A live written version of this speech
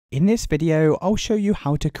In this video, I'll show you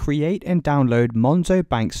how to create and download Monzo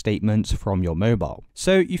bank statements from your mobile.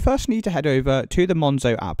 So you first need to head over to the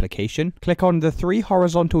Monzo application, click on the 3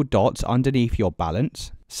 horizontal dots underneath your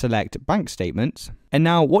balance, select bank statements, and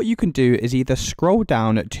now what you can do is either scroll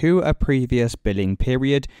down to a previous billing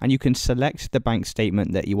period and you can select the bank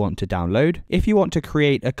statement that you want to download. If you want to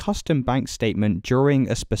create a custom bank statement during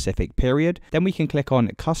a specific period, then we can click on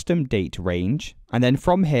custom date range. And then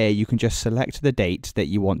from here, you can just select the date that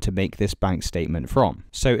you want to make this bank statement from.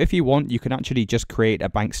 So if you want, you can actually just create a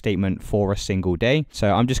bank statement for a single day.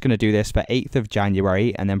 So I'm just going to do this for 8th of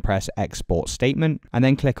January and then press export statement and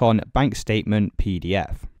then click on bank statement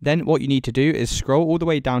PDF. Then what you need to do is scroll all the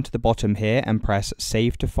way down to the bottom here and press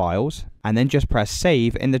save to files, and then just press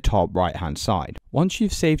save in the top right hand side. Once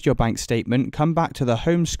you've saved your bank statement, come back to the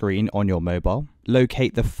home screen on your mobile,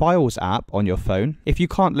 locate the Files app on your phone. If you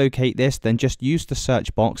can't locate this, then just use the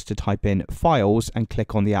search box to type in Files and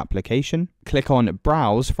click on the application. Click on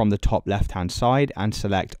Browse from the top left hand side and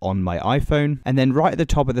select On My iPhone, and then right at the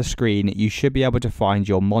top of the screen you should be able to find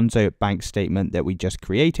your Monzo bank statement that we just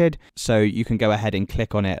created. So you can go ahead and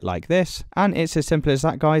click on it like this, and it's as simple as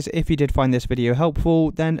that, guys. If you did find this video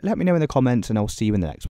helpful, then let me know in the comments and I'll see you in the next one.